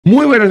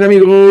Muy buenas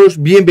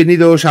amigos,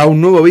 bienvenidos a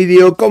un nuevo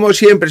vídeo. Como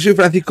siempre, soy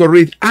Francisco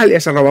Ruiz,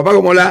 alias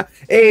 @pagomola.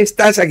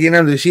 Estás aquí en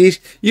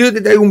Androidsis y hoy te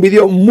traigo un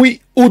vídeo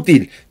muy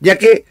útil, ya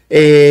que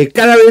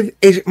cada vez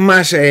es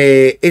más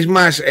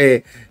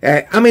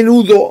a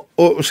menudo,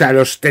 o sea,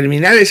 los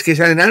terminales que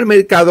salen al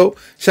mercado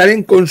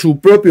salen con su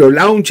propio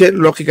launcher,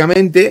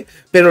 lógicamente,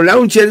 pero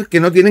launchers que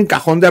no tienen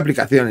cajón de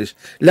aplicaciones,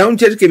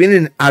 launchers que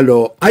vienen a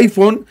lo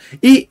iPhone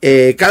y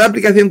cada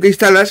aplicación que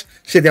instalas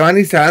se te van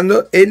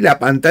instalando en la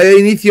pantalla de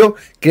inicio,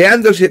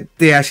 creándose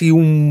así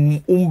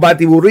un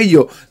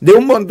batiburrillo de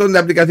un montón de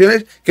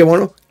aplicaciones que,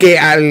 bueno, que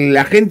a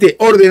la gente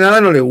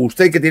ordenada no le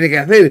gusta. ¿Y qué tiene que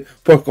hacer?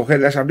 Pues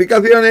coger las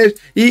aplicaciones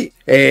y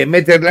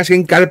meterlas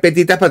en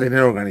carpetitas para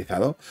tener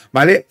organizado,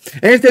 ¿vale?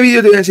 En este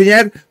vídeo te voy a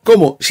enseñar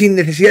cómo, sin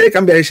necesidad de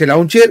cambiar ese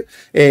launcher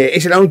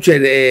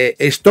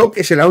stock,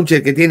 ese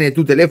launcher que tiene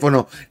tu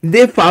teléfono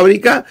de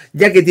fábrica,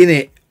 ya que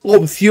tiene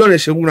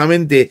opciones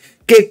seguramente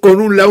que con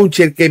un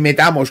launcher que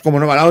metamos como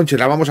nueva launcher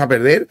la vamos a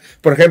perder.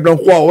 Por ejemplo, en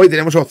Huawei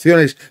tenemos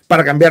opciones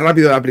para cambiar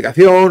rápido la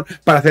aplicación,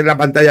 para hacer la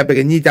pantalla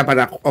pequeñita,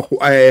 para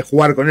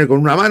jugar con él con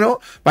una mano,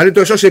 ¿vale?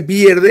 Todo eso se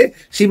pierde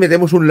si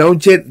metemos un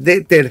launcher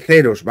de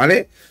terceros,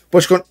 ¿vale?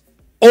 Pues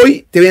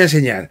hoy te voy a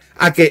enseñar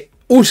a que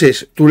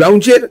uses tu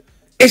launcher,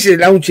 ese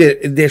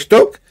launcher de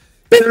stock,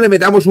 pero le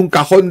metamos un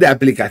cajón de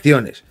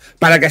aplicaciones,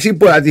 para que así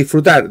puedas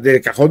disfrutar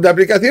del cajón de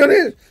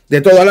aplicaciones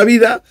de toda la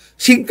vida,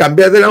 sin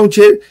cambiar de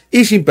launcher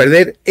y sin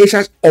perder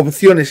esas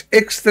opciones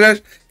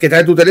extras que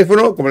trae tu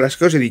teléfono, como las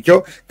que os he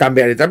dicho,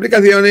 cambiar entre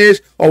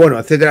aplicaciones, o bueno,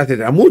 etcétera,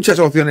 etcétera. Muchas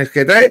opciones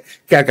que trae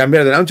que al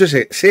cambiar de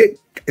launcher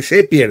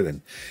se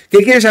pierden. ¿Qué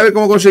quieres saber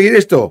cómo conseguir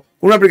esto?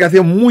 Una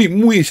aplicación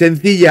muy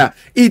sencilla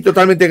y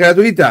totalmente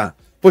gratuita.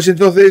 Pues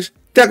entonces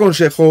te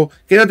aconsejo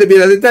que no te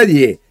pierdas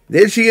detalle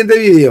del siguiente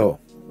vídeo.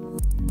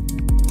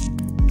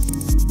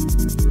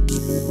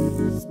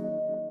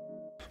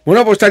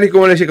 Bueno, pues tal y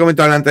como les he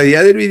comentado en la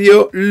entrada del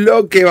vídeo,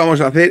 lo que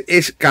vamos a hacer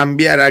es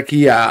cambiar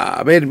aquí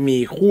a ver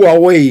mi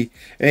Huawei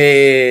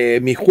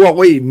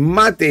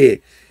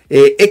Mate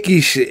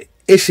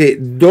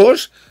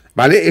XS2,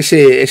 ¿vale?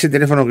 Ese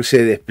teléfono que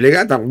se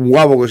despliega, tan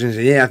guapo que os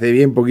enseñé hace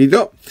bien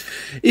poquito.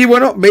 Y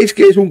bueno, veis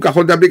que es un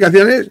cajón de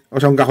aplicaciones, o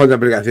sea, un cajón de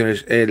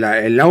aplicaciones, el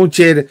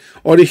launcher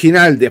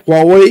original de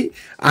Huawei.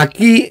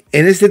 Aquí,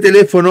 en este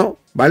teléfono,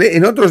 ¿vale?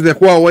 En otros de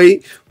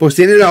Huawei, pues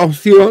tiene la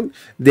opción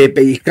de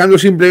pellizcando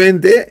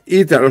simplemente,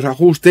 irte a los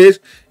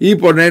ajustes y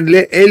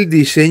ponerle el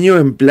diseño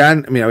en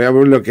plan, mira, voy a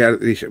bloquear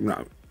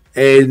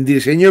el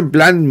diseño en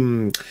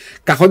plan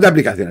cajón de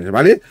aplicaciones,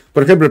 ¿vale?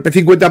 Por ejemplo, el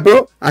P50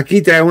 Pro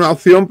aquí trae una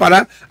opción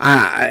para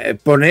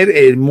poner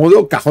el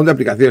modo cajón de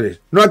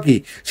aplicaciones. No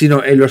aquí,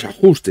 sino en los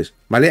ajustes,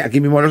 ¿vale?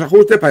 Aquí mismo en los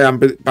ajustes, para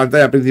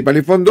pantalla principal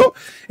y fondo,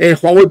 el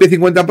Huawei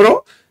P50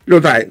 Pro lo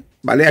trae,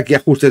 ¿vale? Aquí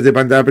ajustes de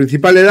pantalla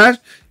principal le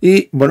das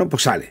y, bueno,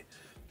 pues sale.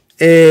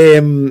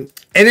 En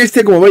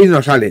este, como veis,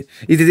 no sale.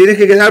 Y te tienes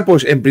que quedar,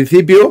 pues, en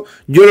principio,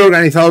 yo lo he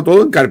organizado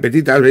todo en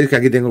carpetitas. Veis que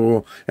aquí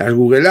tengo las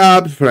Google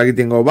Apps, por aquí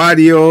tengo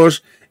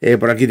varios,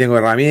 por aquí tengo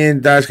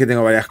herramientas, que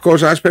tengo varias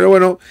cosas. Pero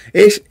bueno,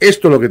 es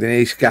esto lo que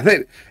tenéis que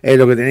hacer,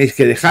 lo que tenéis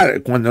que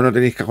dejar cuando no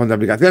tenéis cajón de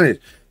aplicaciones,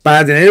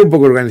 para tener un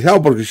poco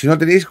organizado, porque si no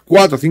tenéis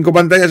 4 o 5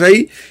 pantallas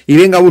ahí y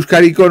venga a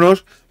buscar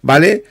iconos,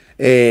 ¿vale?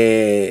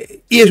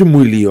 Y es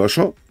muy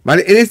lioso,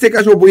 ¿vale? En este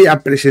caso voy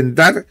a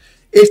presentar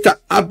esta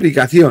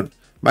aplicación,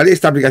 ¿vale?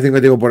 Esta aplicación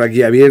que tengo por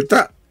aquí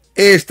abierta,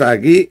 esta de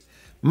aquí,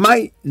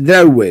 My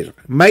Drawer,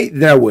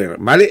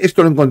 ¿vale?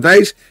 Esto lo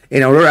encontráis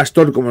en Aurora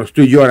Store, como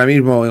estoy yo ahora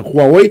mismo en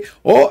Huawei,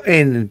 o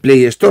en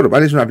Play Store,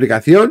 ¿vale? Es una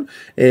aplicación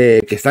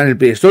que está en el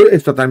Play Store,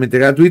 es totalmente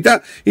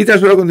gratuita y tan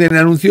solo contiene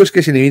anuncios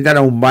que se limitan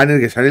a un banner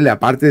que sale en la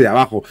parte de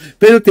abajo,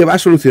 pero te va a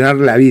solucionar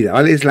la vida,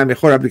 ¿vale? Es la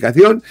mejor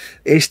aplicación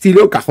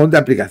estilo cajón de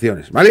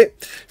aplicaciones, ¿vale?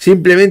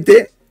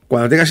 Simplemente,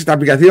 cuando tengas esta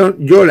aplicación,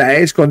 yo la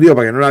he escondido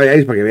para que no la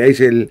veáis, para que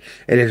veáis el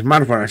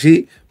smartphone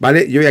así,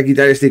 ¿vale? Yo voy a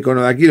quitar este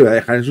icono de aquí, lo voy a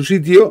dejar en su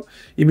sitio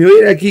y me voy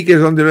a ir aquí, que es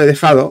donde lo he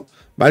dejado,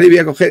 ¿vale? Y voy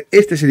a coger,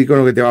 este es el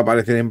icono que te va a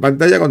aparecer en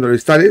pantalla cuando lo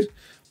instales,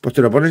 pues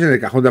te lo pones en el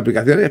cajón de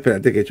aplicaciones.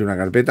 Espérate que he hecho una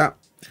carpeta.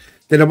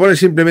 Te lo pones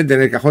simplemente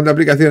en el cajón de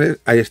aplicaciones,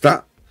 ahí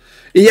está.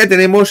 Y ya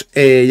tenemos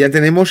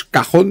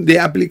cajón de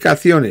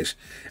aplicaciones.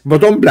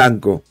 Botón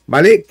blanco,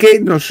 ¿vale?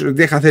 ¿Qué nos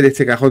deja hacer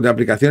este cajón de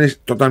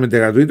aplicaciones totalmente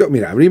gratuito?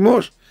 Mira,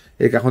 abrimos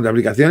el cajón de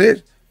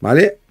aplicaciones,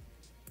 ¿vale?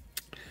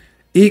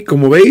 Y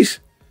como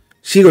veis,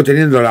 sigo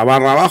teniendo la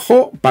barra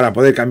abajo para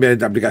poder cambiar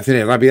entre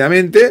aplicaciones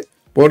rápidamente.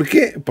 ¿Por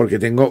qué? Porque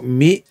tengo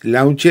mi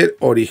launcher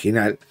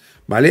original,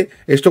 ¿vale?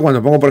 Esto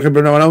cuando pongo, por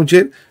ejemplo, Nueva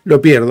Launcher,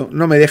 lo pierdo.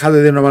 No me deja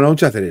de Nueva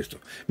Launcher hacer esto.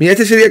 Mira,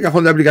 este sería el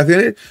cajón de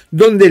aplicaciones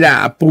donde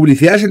la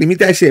publicidad se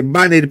limita a ese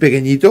banner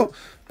pequeñito.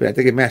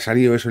 Espérate que me ha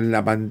salido eso en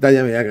la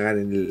pantalla, me voy a cagar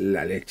en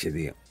la leche,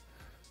 tío.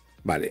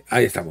 Vale,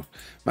 ahí estamos.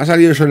 Me ha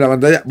salido eso en la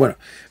pantalla. Bueno,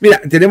 mira,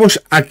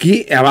 tenemos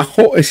aquí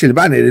abajo es el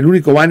banner, el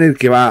único banner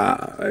que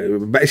va,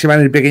 ese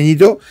banner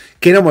pequeñito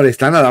que no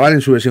molesta nada, ¿vale?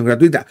 En su versión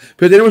gratuita.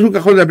 Pero tenemos un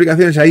cajón de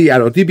aplicaciones ahí a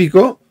lo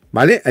típico,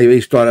 ¿vale? Ahí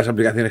veis todas las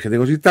aplicaciones que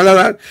tengo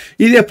instaladas.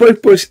 Y después,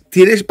 pues,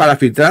 tienes para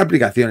filtrar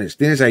aplicaciones.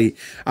 Tienes ahí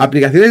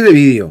aplicaciones de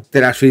vídeo,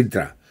 te las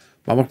filtra.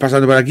 Vamos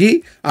pasando por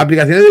aquí.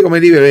 Aplicaciones de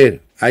comer y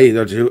beber. ahí,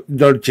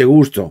 Dolce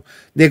Gusto.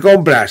 De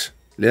compras,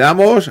 le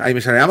damos, ahí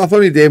me sale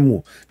Amazon y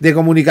Temu. De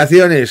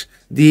comunicaciones,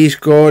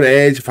 Discord,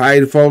 Edge,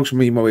 Firefox,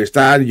 mi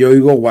Movistar,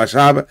 Yoigo,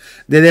 WhatsApp.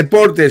 De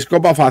deportes,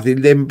 Copa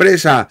Fácil. De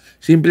empresa,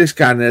 Simple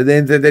Scanner. De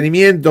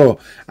entretenimiento,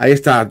 ahí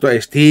está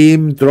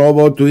Steam,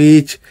 Trovo,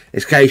 Twitch,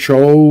 Sky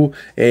Show,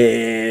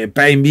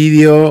 Prime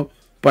Video.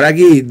 Por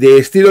aquí, de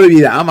estilo de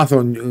vida,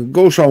 Amazon,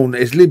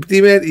 GoZone, Sleep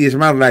Timer y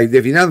Smart Life.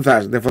 De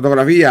finanzas, de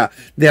fotografía,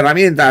 de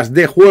herramientas,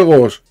 de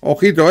juegos,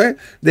 ojito,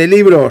 de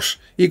libros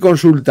y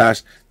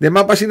consultas, de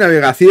mapas y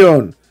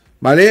navegación,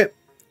 ¿vale?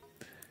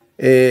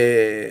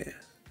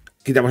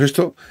 Quitamos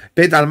esto.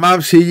 Petal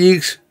Maps,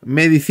 Sigix,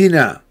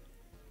 medicina,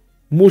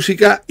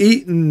 música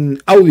y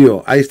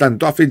audio. Ahí están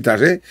todas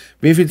filtras,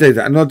 bien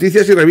filtradas.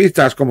 Noticias y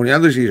revistas, como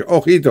Androidsis,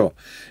 ojito.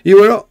 Y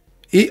bueno,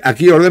 y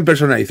aquí orden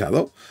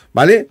personalizado,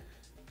 ¿vale?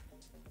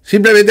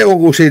 Simplemente con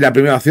que uséis la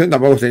primera opción,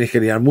 tampoco os tenéis que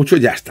liar mucho,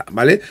 ya está,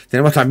 ¿vale?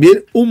 Tenemos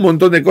también un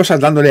montón de cosas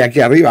dándole aquí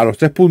arriba a los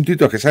tres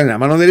puntitos que salen a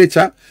mano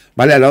derecha,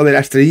 ¿vale? Al lado de la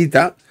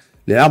estrellita,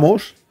 le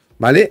damos,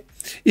 ¿vale?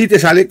 Y te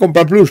sale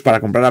Comprar Plus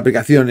para comprar la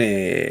aplicación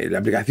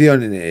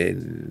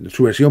en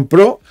su versión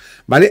Pro,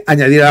 ¿vale?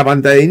 Añadir a la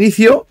pantalla de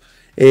inicio,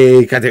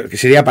 que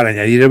sería para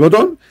añadir el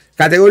botón,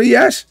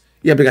 categorías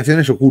y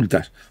aplicaciones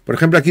ocultas. Por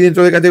ejemplo, aquí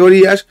dentro de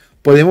categorías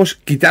podemos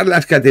quitar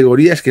las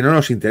categorías que no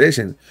nos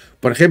interesen.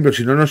 Por ejemplo,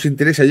 si no nos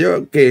interesa,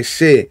 yo que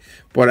sé,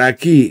 por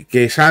aquí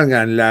que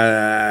salgan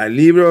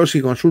libros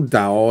y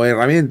consulta o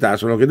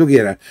herramientas o lo que tú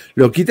quieras,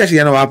 lo quitas y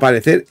ya no va a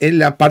aparecer en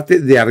la parte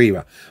de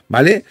arriba,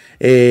 ¿vale?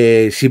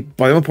 Si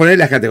podemos poner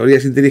las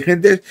categorías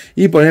inteligentes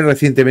y poner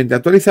recientemente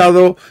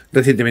actualizado,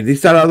 recientemente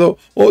instalado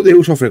o de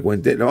uso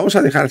frecuente. Lo vamos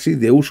a dejar así,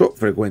 de uso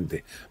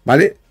frecuente,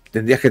 ¿vale?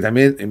 Tendrías que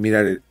también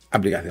mirar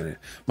aplicaciones.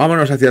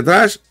 Vámonos hacia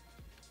atrás,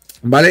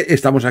 ¿vale?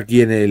 Estamos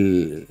aquí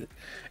en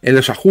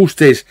los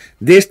ajustes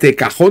de este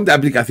cajón de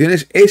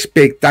aplicaciones,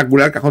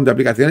 espectacular cajón de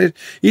aplicaciones,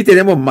 y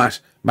tenemos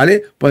más,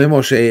 ¿vale?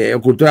 Podemos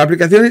ocultar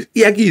aplicaciones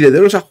y aquí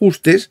desde los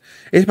ajustes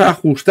es para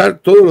ajustar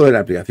todo lo de la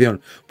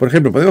aplicación. Por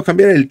ejemplo, podemos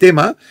cambiar el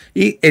tema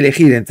y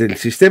elegir entre el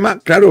sistema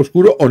claro,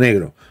 oscuro o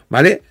negro,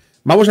 ¿vale?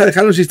 Vamos a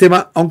dejarlo en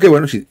sistema, aunque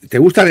bueno, si te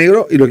gusta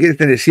negro y lo quieres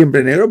tener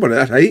siempre negro, pues le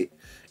das ahí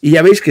y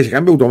ya veis que se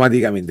cambia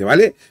automáticamente,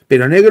 ¿vale?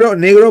 Pero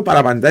negro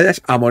para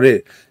pantallas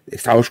AMOLED.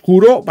 Está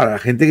oscuro para la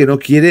gente que no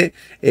quiere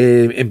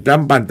en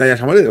plan pantallas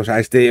AMOLED, o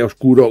sea, este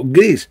oscuro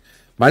gris,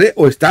 ¿vale?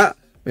 O está,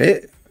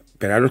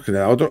 esperaros que le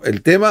da otro,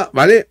 el tema,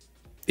 ¿vale?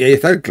 Y ahí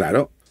está el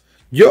claro.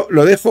 Yo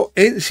lo dejo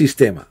en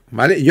sistema,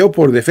 ¿vale? Yo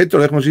por defecto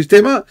lo dejo en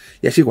sistema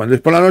y así cuando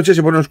es por la noche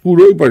se pone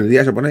oscuro y por el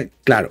día se pone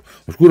claro.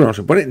 Oscuro no,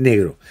 se pone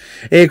negro.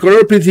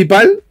 Color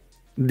principal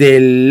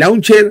del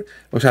launcher,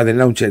 o sea,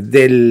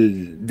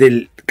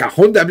 del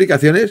cajón de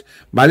aplicaciones,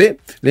 ¿vale?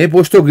 Le he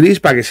puesto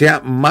gris para que sea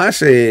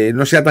más,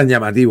 no sea tan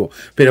llamativo.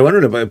 Pero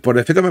bueno, por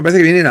defecto me parece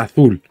que viene en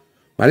azul,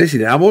 ¿vale? Si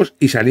le damos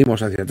y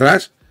salimos hacia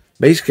atrás,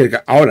 veis que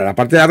ahora la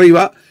parte de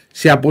arriba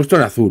se ha puesto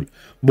en azul.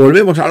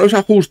 Volvemos a los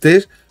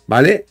ajustes,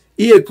 ¿vale?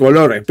 Y el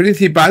color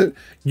principal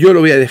yo lo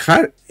voy a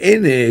dejar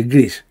en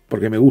gris,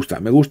 porque me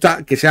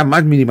gusta que sea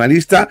más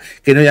minimalista,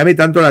 que no llame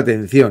tanto la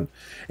atención.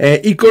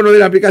 Icono de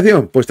la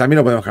aplicación, pues también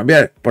lo podemos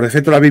cambiar. Por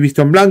defecto lo habéis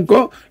visto en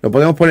blanco, lo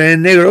podemos poner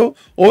en negro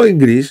o en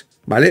gris,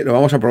 ¿vale? Lo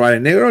vamos a probar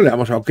en negro, le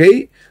damos a OK,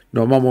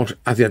 nos vamos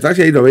hacia atrás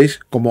y ahí lo veis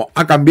como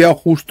ha cambiado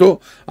justo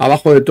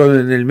abajo de todo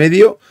en el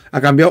medio, ha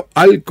cambiado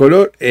al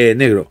color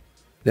negro.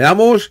 Le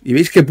damos y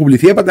veis que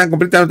publicidad pantalla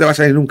completa no te va a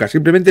salir nunca,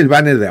 simplemente el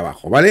banner de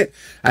abajo, ¿vale?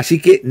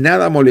 Así que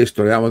nada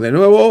molesto, le damos de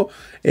nuevo,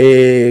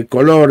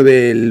 color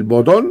del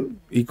botón,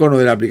 icono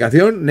de la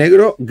aplicación,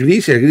 negro,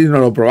 gris, el gris no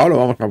lo he probado, lo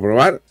vamos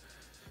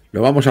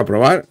a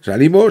probar,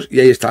 salimos y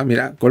ahí está,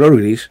 mira, color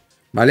gris,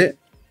 ¿vale?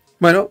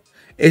 Bueno,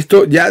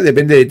 esto ya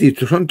depende de ti,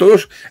 estos son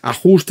todos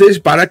ajustes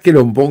para que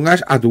lo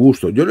pongas a tu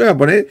gusto. Yo lo voy a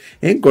poner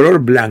en color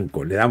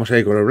blanco, le damos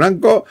ahí color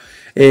blanco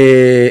y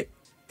ahí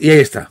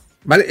está.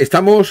 ¿Vale? Le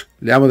damos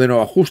de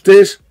nuevo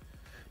ajustes,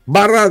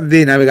 barra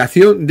de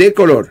navegación de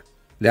color.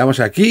 Le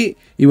damos aquí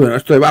y bueno,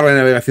 esto de barra de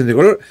navegación de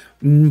color,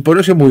 pues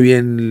no sé muy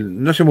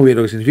bien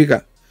lo que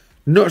significa.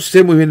 No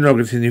sé muy bien lo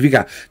que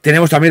significa.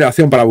 Tenemos también la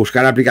opción para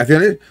buscar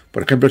aplicaciones.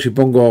 Por ejemplo, si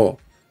pongo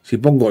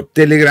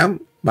Telegram,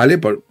 ¿vale?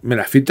 Pues me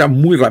las filtra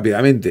muy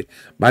rápidamente,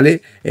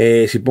 ¿vale?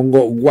 Si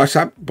pongo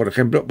WhatsApp, por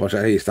ejemplo, pues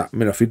ahí está,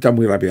 me lo filtra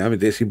muy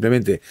rápidamente. Es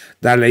simplemente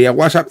darle ahí a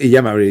WhatsApp y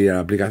ya me abriría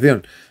la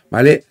aplicación,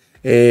 ¿vale?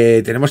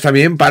 Tenemos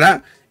también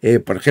para,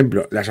 por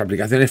ejemplo, las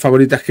aplicaciones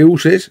favoritas que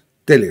uses,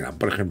 Telegram,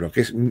 por ejemplo,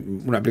 que es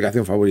una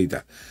aplicación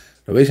favorita.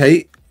 ¿Lo veis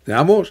ahí? Le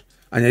damos,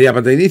 añadir a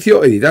pantalla de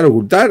inicio, editar,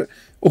 ocultar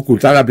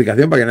la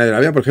aplicación para que nadie la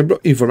vea, por ejemplo,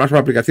 informar sobre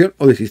la aplicación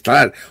o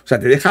desinstalar. O sea,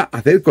 te deja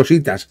hacer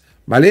cositas,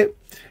 ¿vale?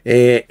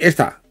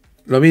 Esta,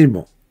 lo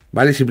mismo,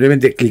 ¿vale?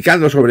 Simplemente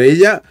clicando sobre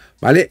ella,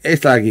 ¿vale?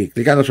 Esta de aquí,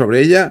 clicando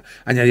sobre ella,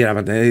 añadir a la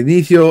pantalla de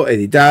inicio,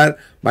 editar,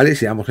 ¿vale?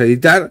 Si damos a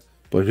editar,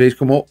 pues veis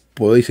cómo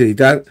podéis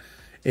editar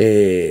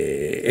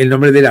el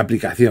nombre de la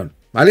aplicación,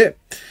 ¿vale?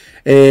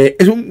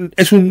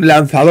 es un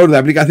lanzador de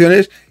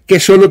aplicaciones que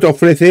solo te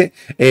ofrece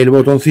el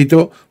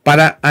botoncito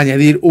para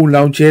añadir un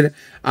launcher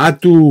a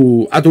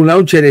tu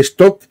launcher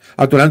stock,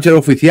 a tu launcher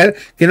oficial,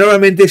 que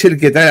normalmente es el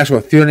que trae las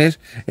opciones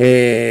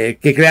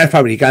que crea el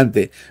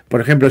fabricante. Por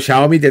ejemplo,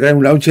 Xiaomi te trae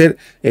un launcher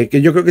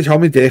que yo creo que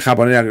Xiaomi te deja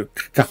poner al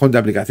cajón de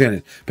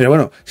aplicaciones. Pero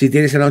bueno, si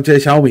tienes el launcher de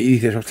Xiaomi y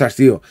dices, ostras,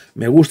 tío,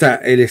 me gusta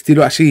el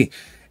estilo así,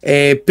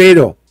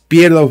 pero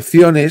pierdo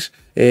opciones,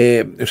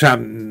 o sea,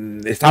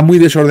 está muy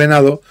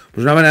desordenado,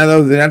 pues una manera de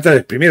ordenarte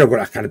es primero con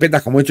las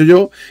carpetas como he hecho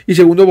yo, y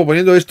segundo pues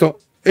poniendo esto,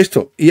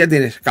 y ya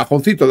tienes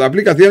cajoncito de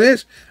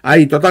aplicaciones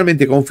ahí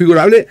totalmente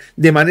configurable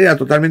de manera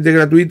totalmente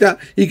gratuita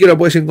y que lo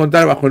puedes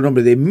encontrar bajo el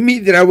nombre de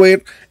Mira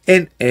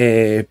en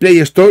Play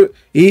Store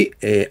y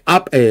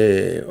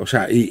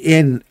y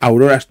en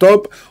Aurora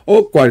Stop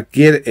o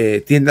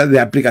cualquier tienda de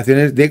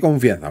aplicaciones de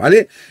confianza,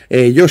 ¿vale?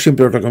 Yo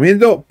siempre os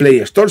recomiendo Play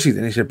Store si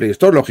tenéis el Play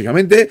Store,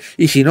 lógicamente,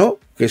 y si no,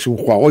 que es un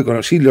Huawei con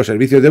los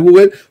servicios de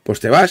Google,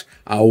 pues te vas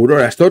a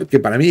Aurora Store, que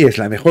para mí es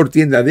la mejor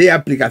tienda de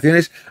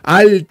aplicaciones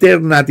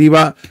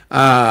alternativa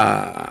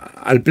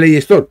al Play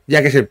Store,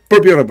 ya que es el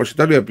propio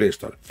repositorio de Play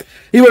Store.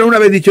 Y bueno, una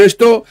vez dicho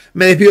esto,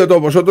 me despido a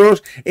todos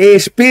vosotros.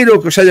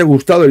 Espero que os haya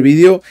gustado el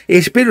vídeo,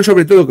 espero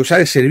sobre todo que os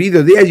haya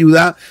servido de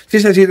ayuda. Si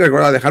es así,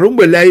 recordad dejar un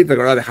buen like,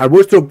 recordad dejar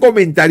vuestro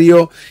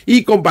comentario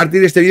y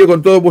compartir este vídeo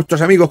con todos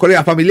vuestros amigos,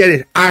 colegas,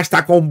 familiares,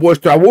 hasta con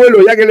vuestro abuelo,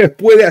 ya que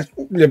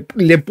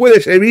le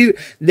puede servir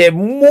de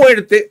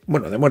muerte,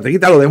 bueno, de muerte,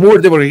 quítalo de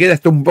muerte porque queda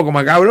esto un poco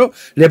macabro,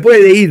 le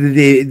puede ir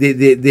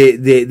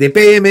de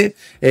PM,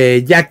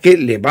 ya que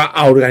le va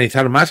a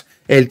organizar más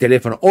el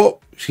teléfono,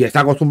 o si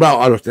está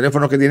acostumbrado a los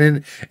teléfonos que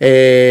tienen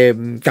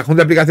cajón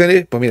de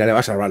aplicaciones, pues mira, le va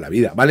a salvar la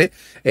vida, ¿vale?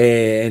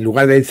 En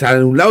lugar de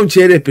instalar un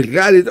launcher,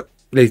 explicar y todo,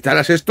 le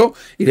instalas esto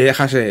y le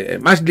dejas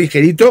más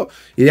ligerito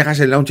y dejas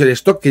el launcher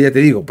stock, que ya te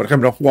digo, por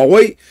ejemplo, en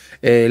Huawei,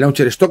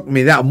 launcher stock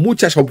me da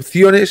muchas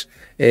opciones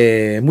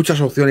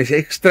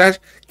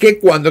extras que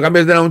cuando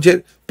cambias de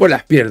launcher, pues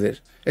las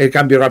pierdes. El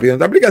cambio rápido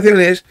entre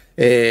aplicaciones,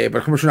 por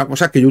ejemplo, es una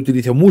cosa que yo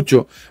utilizo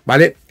mucho,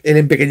 ¿vale? El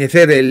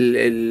empequeñecer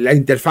la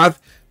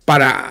interfaz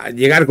para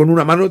llegar con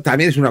una mano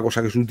también es una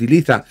cosa que se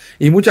utiliza,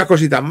 y muchas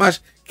cositas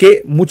más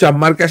que muchas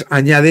marcas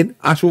añaden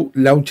a su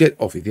launcher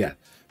oficial,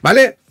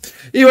 ¿vale?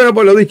 Y bueno,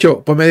 pues lo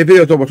dicho, pues me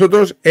despido de todos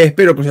vosotros,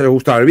 espero que os haya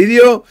gustado el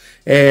vídeo.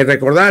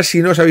 Recordad,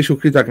 si no os habéis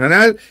suscrito al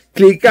canal,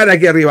 clicar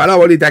aquí arriba a la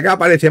bolita que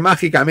aparece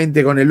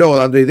mágicamente con el logo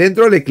de Android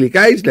dentro, le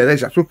clicáis, le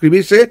dais a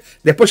suscribirse,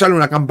 después sale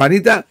una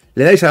campanita,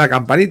 le dais a la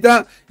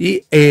campanita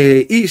y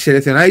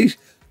seleccionáis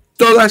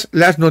todas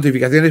las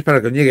notificaciones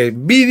para que os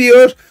lleguen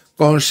vídeos,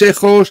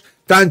 consejos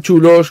tan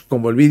chulos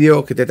como el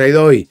vídeo que te he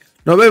traído hoy.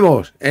 Nos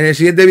vemos en el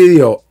siguiente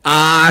vídeo.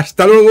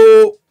 ¡Hasta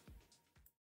luego!